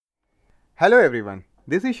Hello everyone,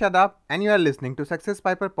 this is Shadab and you are listening to Success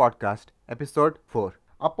Piper Podcast, Episode 4.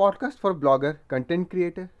 A podcast for blogger, content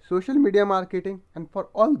creator, social media marketing and for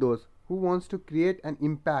all those who wants to create an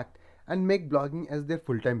impact and make blogging as their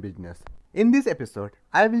full-time business. In this episode,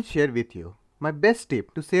 I will share with you my best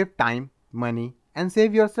tip to save time, money and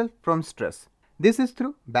save yourself from stress. This is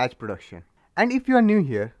through batch production. And if you are new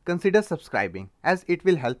here, consider subscribing as it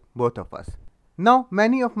will help both of us. Now,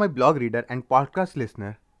 many of my blog reader and podcast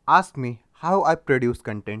listener ask me how I produce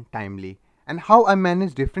content timely and how I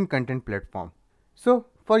manage different content platforms. So,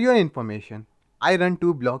 for your information, I run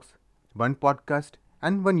 2 blogs, 1 podcast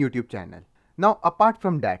and 1 YouTube channel. Now, apart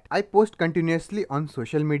from that, I post continuously on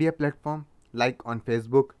social media platforms like on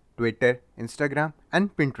Facebook, Twitter, Instagram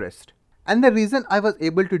and Pinterest. And the reason I was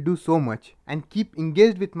able to do so much and keep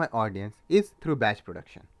engaged with my audience is through batch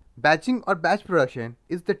production. Batching or batch production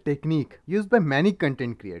is the technique used by many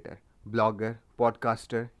content creators, blogger,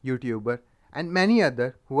 podcaster, YouTuber and many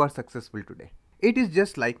other who are successful today. It is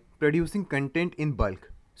just like producing content in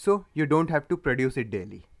bulk, so you don't have to produce it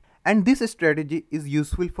daily. And this strategy is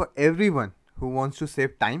useful for everyone who wants to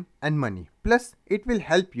save time and money. Plus, it will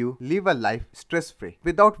help you live a life stress-free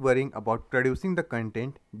without worrying about producing the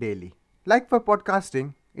content daily. Like for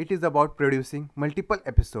podcasting, it is about producing multiple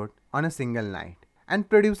episodes on a single night and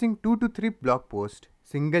producing 2 to 3 blog posts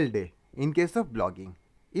single day in case of blogging.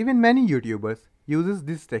 Even many YouTubers uses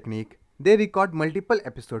this technique. They record multiple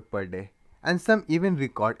episodes per day and some even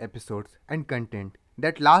record episodes and content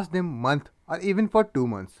that last them month or even for 2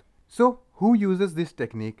 months. So who uses this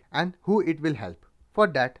technique and who it will help? For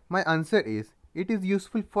that, my answer is it is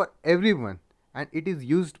useful for everyone and it is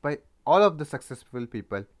used by all of the successful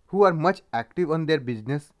people who are much active on their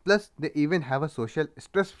business, plus they even have a social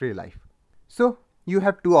stress-free life. So you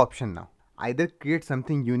have 2 options now. Either create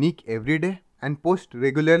something unique every day and post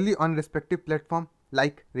regularly on respective platform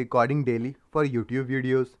like recording daily for YouTube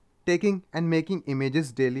videos, taking and making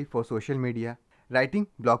images daily for social media, writing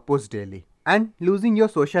blog posts daily, and losing your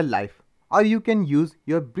social life. Or you can use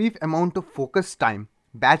your brief amount of focused time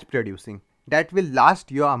batch producing that will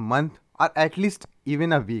last you a month or at least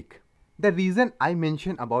even a week. The reason I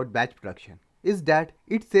mention about batch production is that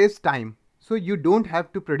it saves time, so you don't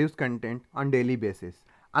have to produce content on daily basis.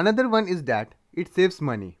 Another one is that it saves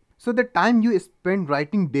money. So the time you spend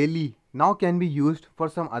writing daily now can be used for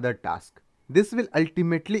some other task. This will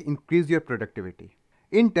ultimately increase your productivity.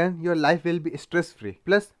 In turn, your life will be stress-free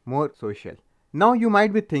plus more social. Now you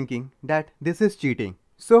might be thinking that this is cheating.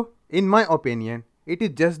 So, in my opinion, it is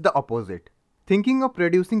just the opposite. Thinking of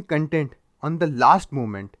producing content on the last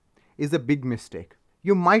moment is a big mistake.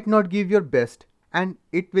 You might not give your best and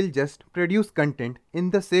it will just produce content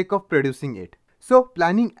in the sake of producing it. So,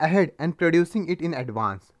 planning ahead and producing it in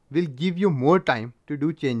advance will give you more time to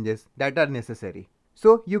do changes that are necessary.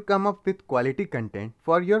 So you come up with quality content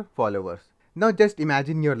for your followers. Now just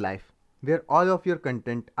imagine your life where all of your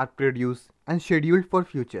content are produced and scheduled for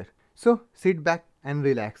future. So sit back and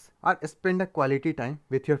relax or spend a quality time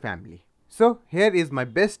with your family. So here is my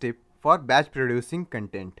best tip for batch producing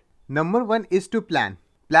content. Number 1 is to plan.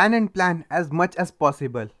 Plan as much as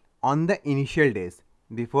possible on the initial days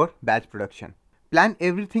before batch production. Plan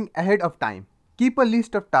everything ahead of time. Keep a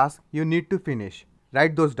list of tasks you need to finish.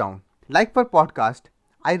 Write those down. Like for podcast,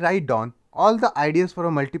 I write down all the ideas for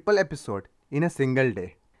a multiple episode in a single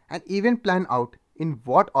day and even plan out in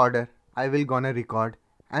what order I will gonna record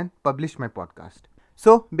and publish my podcast.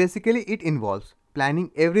 So basically it involves planning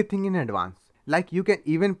everything in advance. Like you can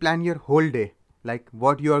even plan your whole day, like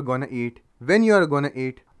what you are gonna eat, when you are gonna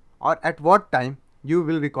eat, or at what time you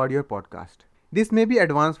will record your podcast. This may be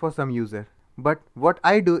advanced for some user, but what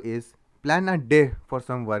I do is plan a day for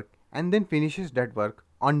some work and then finishes that work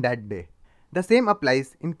on that day. The same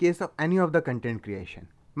applies in case of any of the content creation.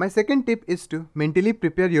 My second tip is to mentally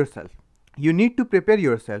prepare yourself. You need to prepare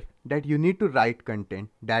yourself that you need to write content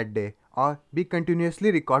that day or be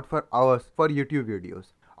continuously record for hours for YouTube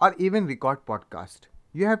videos or even record podcast.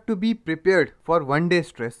 You have to be prepared for one day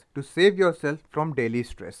stress to save yourself from daily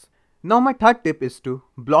stress. Now my third tip is to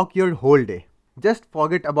block your whole day. Just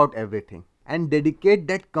forget about everything and dedicate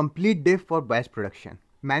that complete day for batch production.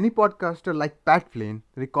 Many podcasters like Pat Flynn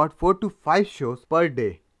record 4 to 5 shows per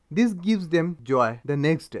day. This gives them joy the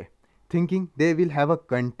next day, thinking they will have a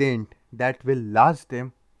content that will last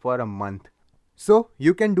them for a month. So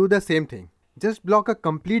you can do the same thing. Just block a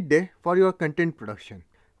complete day for your content production.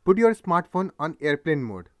 Put your smartphone on airplane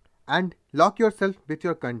mode and lock yourself with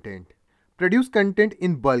your content. Produce content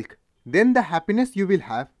in bulk. Then the happiness you will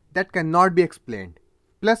have that cannot be explained.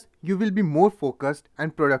 Plus, you will be more focused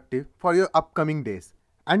and productive for your upcoming days.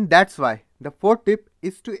 And that's why the fourth tip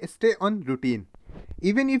is to stay on routine.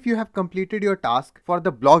 Even if you have completed your task for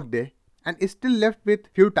the blog day and is still left with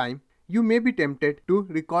few time, you may be tempted to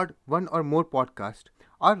record one or more podcast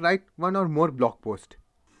or write one or more blog post.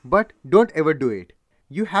 But don't ever do it.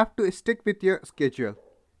 You have to stick with your schedule.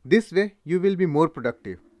 This way you will be more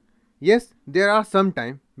productive. Yes, there are some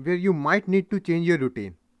times where you might need to change your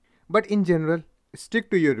routine. But in general, stick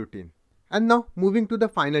to your routine. And now moving to the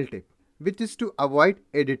final tip, which is to avoid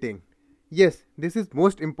editing. Yes, this is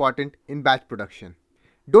most important in batch production.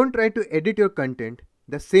 Don't try to edit your content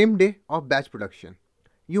the same day of batch production.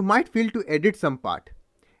 You might feel to edit some part,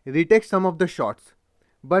 retake some of the shots,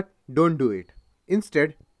 but don't do it.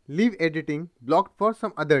 Instead, leave editing blocked for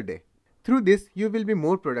some other day. Through this, you will be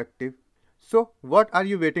more productive. So, what are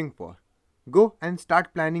you waiting for? Go and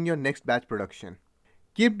start planning your next batch production.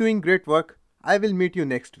 Keep doing great work. I will meet you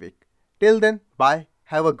next week. Till then, bye.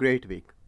 Have a great week.